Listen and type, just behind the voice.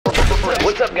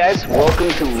What's up, guys? Welcome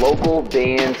to local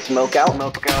band Smokeout.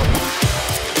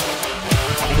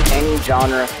 Any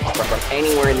genre from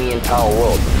anywhere in the entire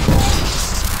world.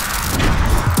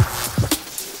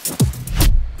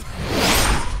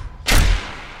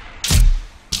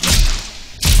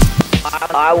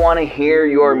 I want to hear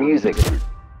your music.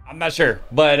 I'm not sure,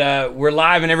 but we're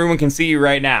live and everyone can see you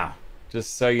right now,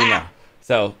 just so you know.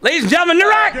 So, ladies and gentlemen,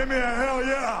 Naerok! Give me a hell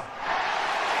yeah!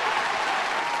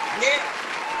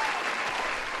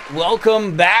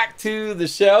 Welcome back to the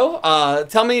show.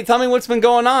 Tell me what's been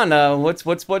going on.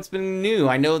 What's been new?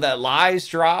 I know that Lies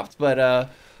dropped, but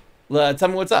tell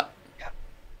me what's up.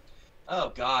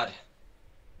 Oh God,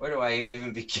 where do I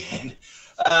even begin?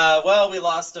 Well, we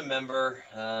lost a member,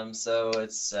 so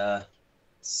it's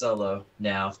solo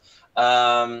now.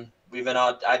 I've been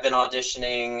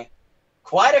auditioning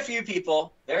quite a few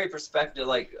people, very prospective,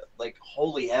 like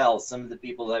holy hell, some of the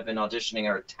people that I've been auditioning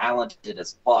are talented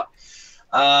as fuck.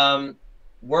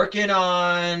 Working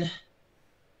on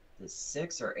the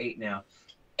 6 or 8 now,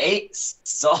 8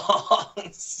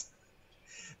 songs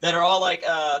that are all like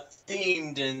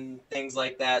themed and things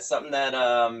like that. Something that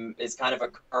is kind of a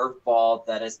curveball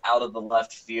that is out of the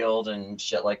left field and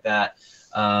shit like that.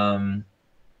 A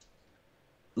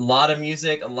lot of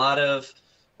music, a lot of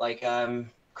like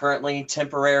currently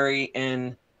temporary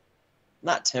in,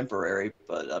 not temporary,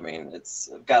 but I mean it's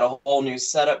got a whole new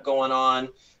setup going on.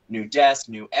 New desk,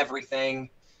 new everything.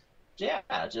 Yeah,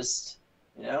 just,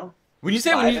 you know. When you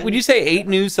say 8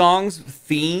 new songs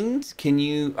themed,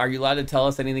 are you allowed to tell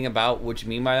us anything about what you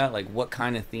mean by that? Like what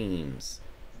kind of themes?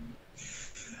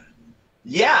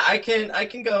 Yeah, I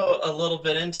can go a little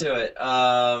bit into it.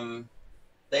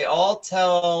 They all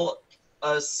tell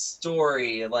a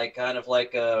story, like kind of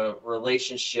like a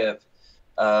relationship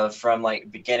from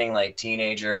like beginning like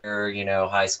teenager, you know,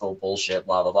 high school bullshit,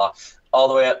 blah blah blah, all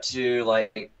the way up to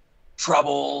like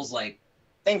troubles, like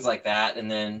things like that,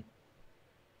 and then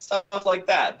stuff like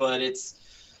that. But it's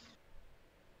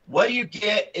what do you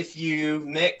get if you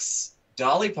mix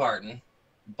Dolly Parton,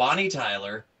 Bonnie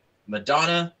Tyler,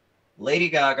 Madonna, Lady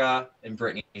Gaga, and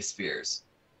Britney Spears.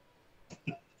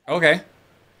 Okay,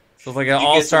 so it's like an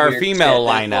all-star female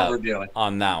lineup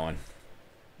on that one.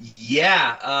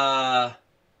 Yeah,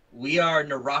 we are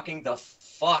rocking the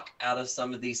fuck out of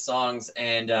some of these songs,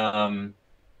 and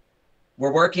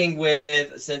we're working with,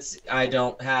 since I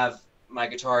don't have my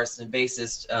guitarist and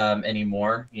bassist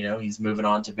anymore, you know, he's moving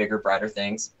on to bigger, brighter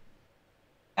things.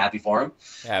 Happy for him.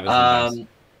 Yeah,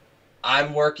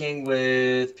 I'm working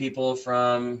with people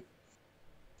from,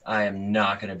 I am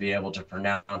not going to be able to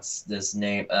pronounce this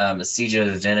name,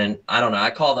 Asija Venin. I don't know.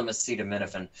 I call them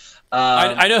Acetaminophen.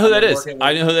 I know who that is.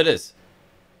 I know who that is.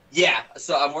 Yeah,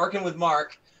 so I'm working with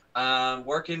Mark.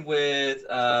 Working with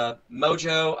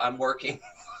Mojo. I'm working.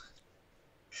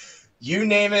 You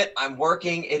name it, I'm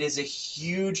working. It is a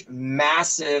huge,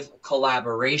 massive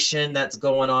collaboration that's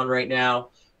going on right now.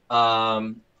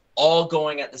 All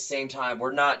going at the same time.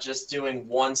 We're not just doing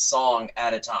one song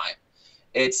at a time.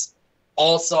 It's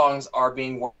all songs are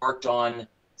being worked on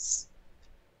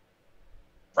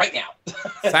right now.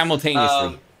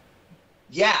 Simultaneously.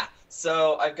 Yeah.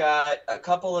 So I've got a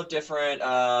couple of different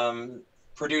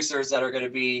producers that are going to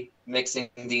be mixing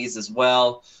these as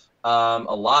well. A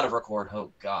lot of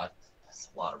oh God, that's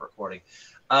a lot of recording.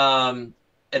 And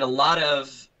a lot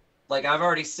of, like I've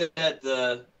already said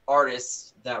the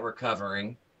artists that we're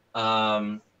covering.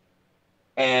 And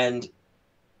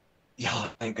y'all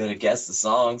ain't going to guess the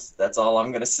songs. That's all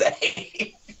I'm going to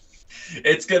say.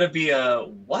 It's going to be a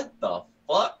what the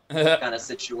fuck kind of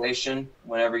situation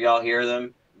whenever y'all hear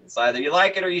them. It's either you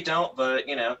like it or you don't, but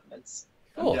you know, it's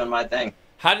cool. I'm doing my thing.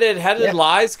 How did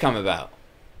Lies come about?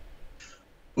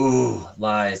 Ooh,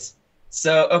 Lies.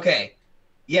 So, okay.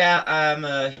 Yeah, I'm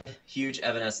a huge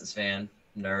Evanescence fan,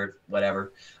 nerd,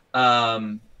 whatever.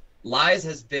 Lies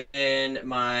has been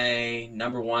my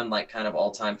 #1, like, kind of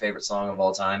all-time favorite song of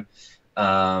all time.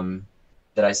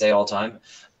 Did I say all time?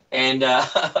 And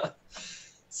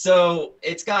so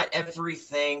it's got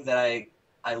everything that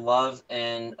I love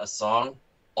in a song,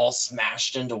 all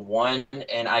smashed into one,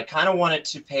 and I kind of wanted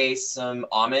to pay some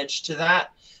homage to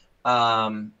that.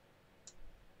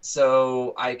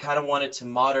 So I kind of wanted to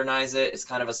modernize it. It's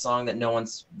kind of a song that no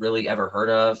one's really ever heard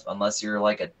of, unless you're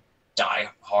like a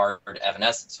die-hard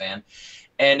Evanescence fan.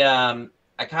 And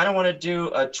I kind of want to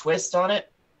do a twist on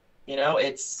it. You know,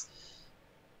 it's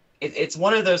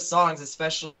one of those songs,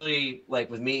 especially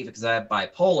like with me, because I have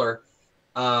bipolar.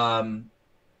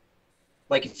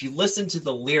 Like if you listen to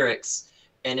the lyrics,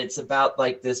 and it's about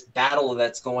like this battle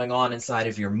that's going on inside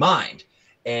of your mind,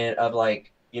 and of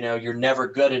like, you know, you're never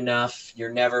good enough.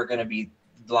 You're never going to be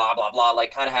blah blah blah,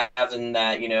 like kind of having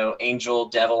that, you know, angel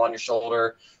devil on your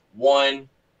shoulder. One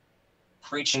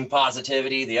preaching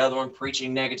positivity, the other one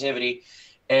preaching negativity,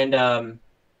 and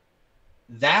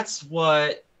that's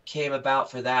what came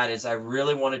about for that. Is I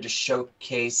really wanted to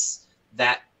showcase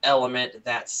that element,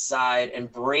 that side,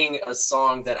 and bring a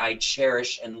song that I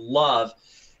cherish and love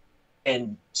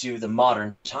into the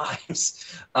modern times.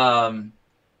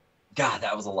 God,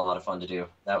 that was a lot of fun to do.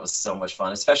 That was so much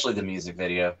fun, especially the music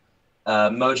video.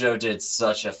 Mojo did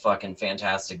such a fucking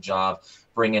fantastic job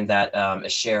bringing that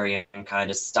Asherian kind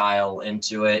of style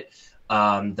into it,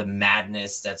 the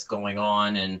madness that's going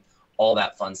on and all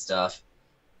that fun stuff.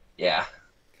 Yeah.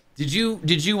 Did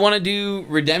you want to do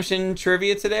redemption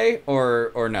trivia today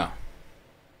or no?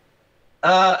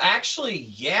 Actually,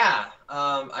 yeah.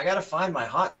 I gotta find my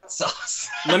hot sauce.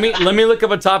 let me look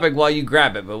up a topic while you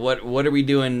grab it. But what are we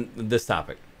doing with this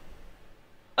topic?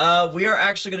 We are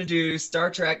actually gonna do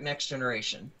Star Trek Next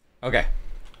Generation. Okay.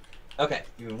 Okay,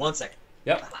 give me 1 second.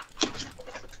 Yep.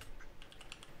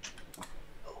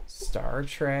 Star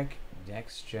Trek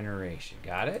Next Generation.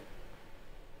 Got it?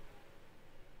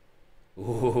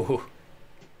 Ooh.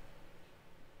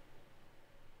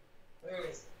 Where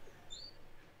is it?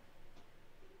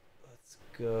 Let's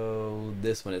go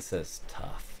this one. It says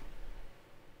tough.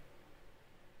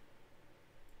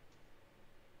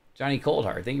 Johnny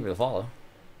Coldheart, thank you for the follow.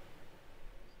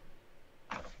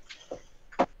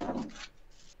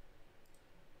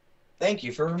 Thank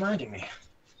you for reminding me.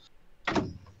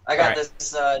 I got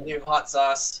this new hot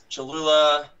sauce,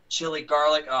 Cholula chili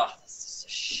garlic. Oh, this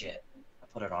is shit. I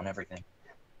put it on everything.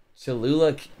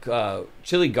 Cholula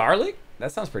chili garlic?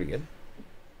 That sounds pretty good.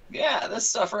 Yeah, this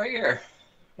stuff right here.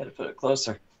 Got to put it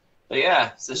closer. But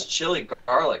yeah, it's this chili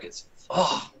garlic. It's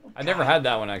I never had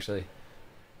that one actually.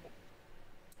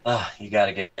 You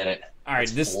gotta get it. All right,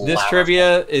 It's this flowerful.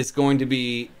 trivia is going to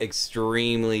be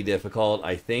extremely difficult,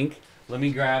 I think. Let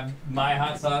me grab my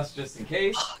hot sauce just in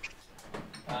case.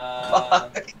 I'll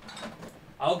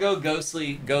go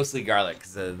ghostly garlic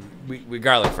because we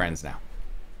garlic friends now.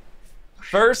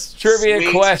 First trivia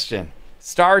Sweet. question: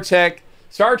 Star Trek,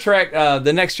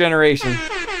 The Next Generation.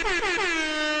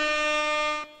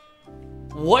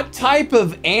 What type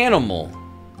of animal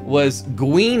was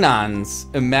Guinan's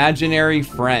imaginary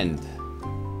friend?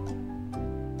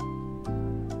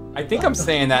 I think I'm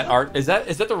saying that is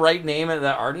that the right name of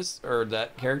that artist or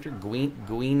that character? Guinan,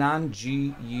 Guinan.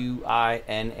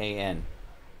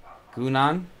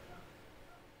 Guinan?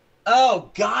 Oh,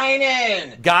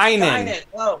 Guinan! Guinan.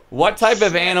 Oh, What type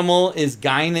of shit. animal is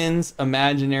Guinan's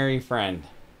imaginary friend?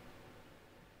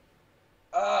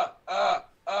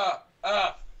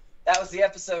 That was the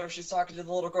episode where she's talking to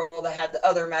the little girl that had the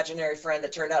other imaginary friend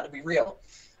that turned out to be real.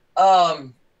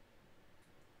 It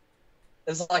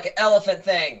was like an elephant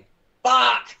thing.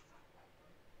 Fuck!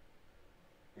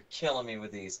 You're killing me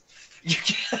with these.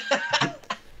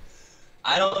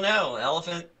 I don't know.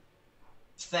 Elephant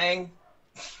thing.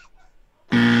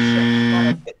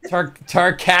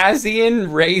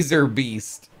 Tarkazian Razor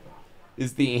Beast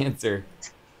is the answer.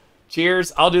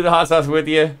 Cheers. I'll do the hot sauce with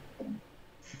you.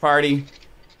 Party.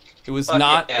 It was Fuck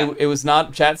not. yeah. It was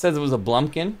not. Chat says it was a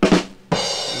Blumpkin.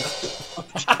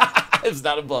 It's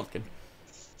not a Blumpkin.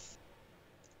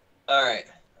 All right.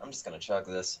 I'm just gonna chug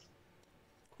this.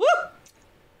 Woo!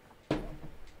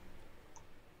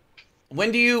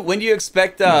 When do you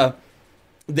expect the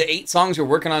 8 songs you're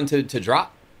working on to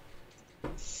drop?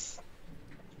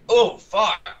 Oh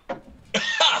fuck!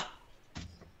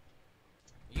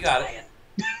 You got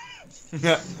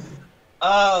it.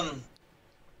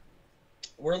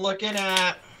 We're looking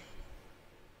at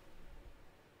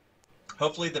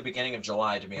hopefully the beginning of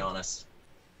July, to be honest.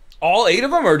 All 8 of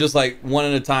them, or just like one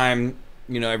at a time?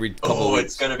 You know, every couple of weeks.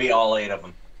 It's gonna be all 8 of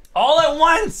them. All at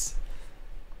once.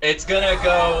 It's gonna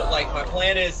go like my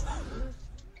plan is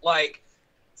like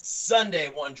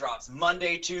Sunday one drops,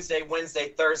 Monday, Tuesday, Wednesday,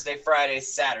 Thursday, Friday,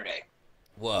 Saturday.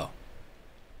 Whoa. All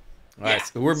Yeah. right,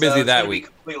 so we're busy it's that gonna be week.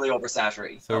 completely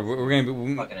oversaturated. So we're gonna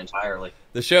be fucking entirely.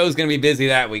 the show's gonna be busy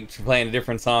that week, playing a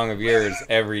different song of yours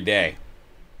every day.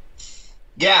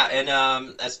 Yeah, and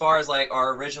as far as like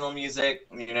our original music,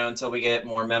 you know, until we get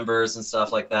more members and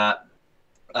stuff like that,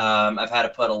 I've had to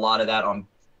put a lot of that on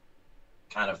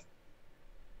kind of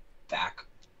back.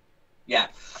 Yeah.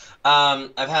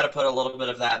 I've had to put a little bit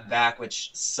of that back,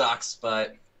 which sucks,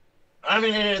 but I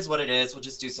mean, it is what it is. We'll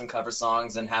just do some cover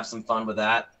songs and have some fun with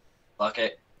that. Fuck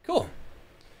it. Cool.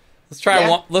 Let's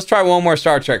try one more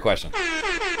Star Trek question.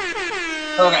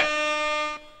 Okay.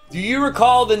 Do you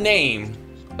recall the name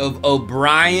of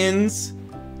O'Brien's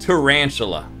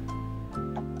tarantula?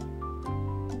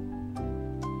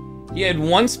 He had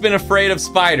once been afraid of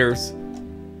spiders,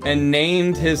 and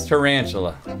named his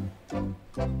tarantula?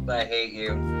 I hate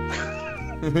you.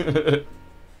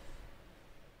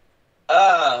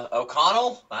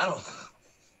 O'Connell? I don't.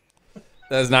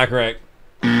 That is not correct.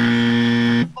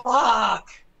 Fuck.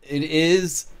 It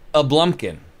is a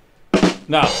Blumpkin.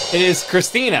 No, it is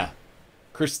Christina.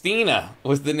 Christina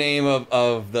was the name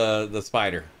of the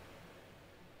spider.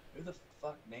 Who the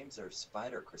fuck names her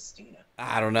spider Christina?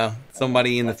 I don't know.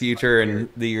 Somebody in the future in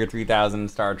the year 3000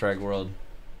 Star Trek world.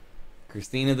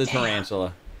 Christina the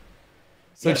tarantula.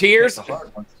 So cheers.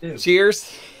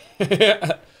 Cheers.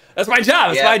 That's my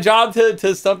job. It's my job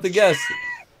to stump the guests.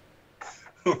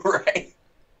 Right.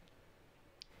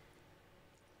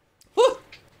 Whew.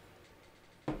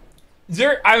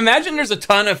 I imagine there's a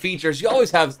ton of features. You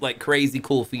always have like crazy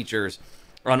cool features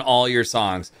on all your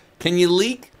songs. Can you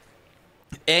leak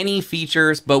any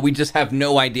features, but we just have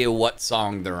no idea what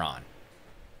song they're on?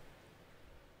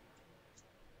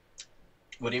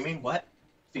 What do you mean? What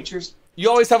features? You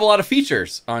always have a lot of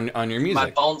features on your music.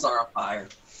 My phones are on fire.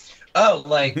 Oh,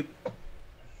 like.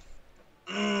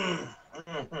 Well,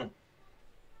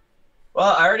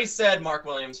 I already said Mark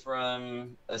Williams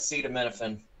from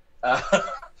Acetaminophen.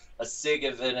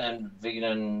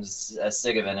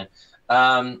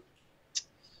 Acetaminophen.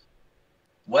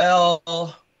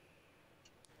 Well,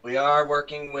 we are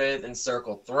working with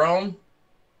Encircled Throne.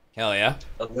 Hell yeah.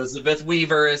 Elizabeth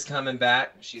Weaver is coming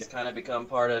back. She's kind of become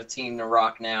part of Team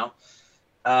Naerok now.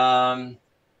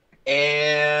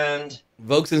 And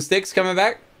Vokes and Sticks coming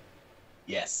back?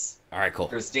 yes. All right, cool.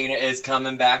 Christina is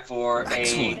coming back for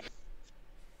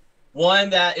one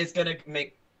that is going to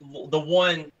make the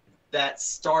one that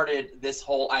started this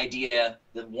whole idea,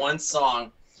 the one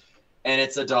song, and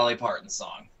it's a Dolly Parton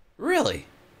song. Really?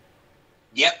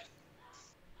 Yep.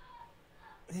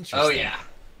 Interesting. Oh, yeah.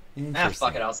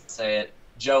 Fuck it, I'll say it.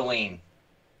 Jolene.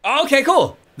 Oh, okay,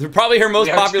 cool. They're probably her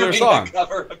most popular song. A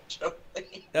cover of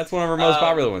Jolene. That's one of her most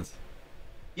popular ones.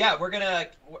 Yeah, we're gonna.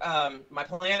 My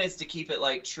plan is to keep it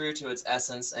like true to its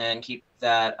essence and keep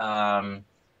that.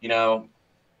 You know,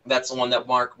 that's the one that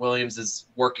Mark Williams is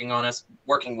working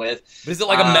with. But is it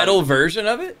like a metal version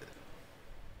of it?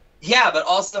 Yeah, but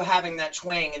also having that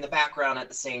twang in the background at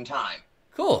the same time.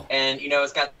 Cool. And, you know,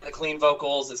 it's got the clean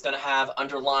vocals. It's going to have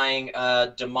underlying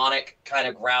demonic kind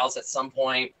of growls at some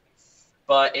point.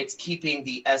 But it's keeping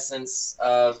the essence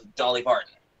of Dolly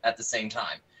Parton at the same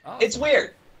time. Oh. It's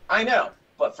weird. I know.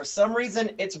 But for some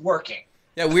reason, it's working.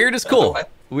 Yeah, weird is cool.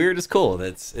 Weird is cool.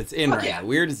 It's in right now.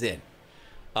 Weird is in.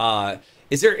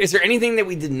 Is there anything that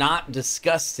we did not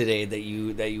discuss today that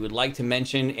you would like to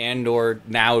mention, and or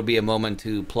now would be a moment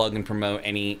to plug and promote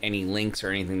any links or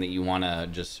anything that you want to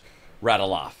just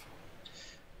rattle off?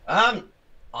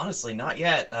 Honestly, not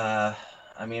yet. I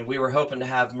mean, we were hoping to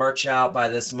have merch out by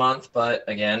this month, but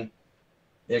again,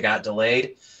 it got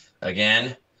delayed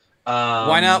again.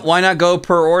 Why not go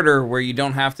per order where you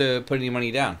don't have to put any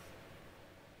money down?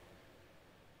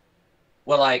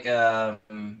 Well, like, so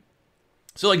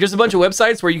like there's a bunch of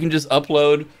websites where you can just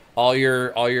upload all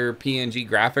your PNG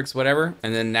graphics, whatever,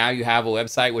 and then now you have a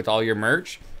website with all your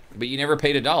merch, but you never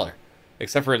paid $1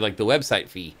 except for like the website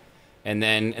fee. And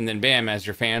then bam, as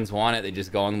your fans want it, they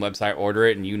just go on the website, order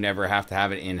it, and you never have to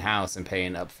have it in-house and pay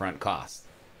an upfront cost.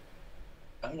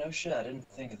 Oh no shit, I didn't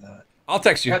think of that. I'll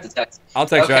text you. You have to text. I'll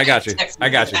text you. I got you. Text I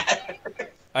got you.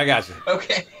 I got you.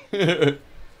 Okay.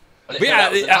 But yeah,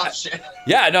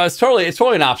 no, it's totally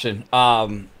an option.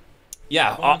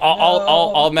 Yeah,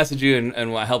 I'll message you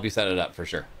and we'll help you set it up for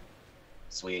sure.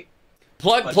 Sweet.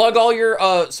 Plug all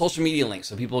your social media links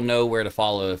so people know where to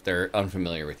follow if they're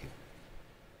unfamiliar with you.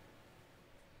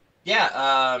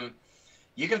 Yeah,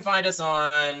 you can find us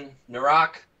on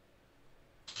Naerok,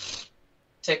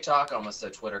 TikTok, almost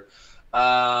said Twitter,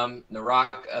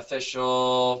 Naerok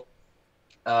official,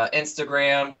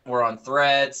 Instagram. We're on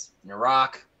Threads,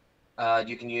 Naerok.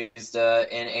 You can use the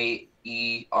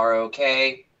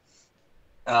Naerok.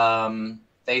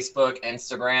 Facebook,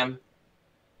 Instagram.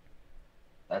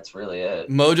 That's really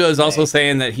it. Mojo is also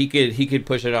saying that he could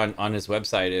push it on his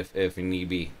website if need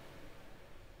be.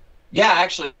 Yeah, I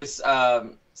actually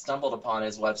stumbled upon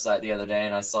his website the other day,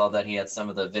 and I saw that he had some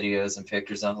of the videos and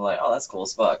pictures. And I was like, oh, that's cool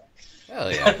as fuck. Hell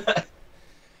yeah.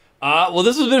 Well,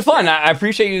 this has been fun. I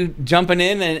appreciate you jumping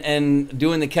in and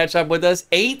doing the catch up with us.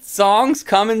 8 songs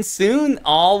coming soon,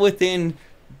 all within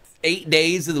 8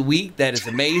 days of the week. That is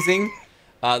amazing.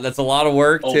 That's a lot of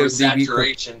work.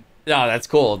 Oversaturation. No, that's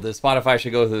cool. The Spotify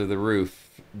should go through the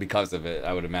roof because of it,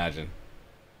 I would imagine.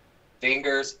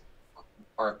 Fingers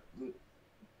are,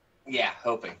 yeah,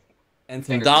 hoping. And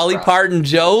some Dolly Parton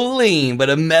Jolene, but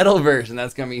a metal version.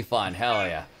 That's going to be fun. Hell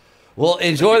yeah. Well,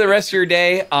 enjoy the rest of your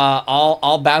day.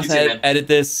 I'll bounce You too, and man. edit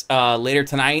this later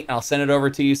tonight. I'll send it over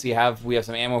to you so we have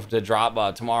some ammo to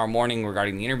drop tomorrow morning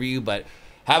regarding the interview. But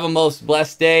have a most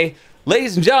blessed day,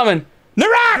 ladies and gentlemen.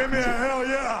 Naerok! Give me a hell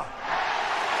yeah!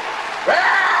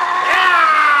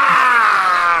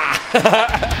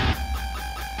 Yeah!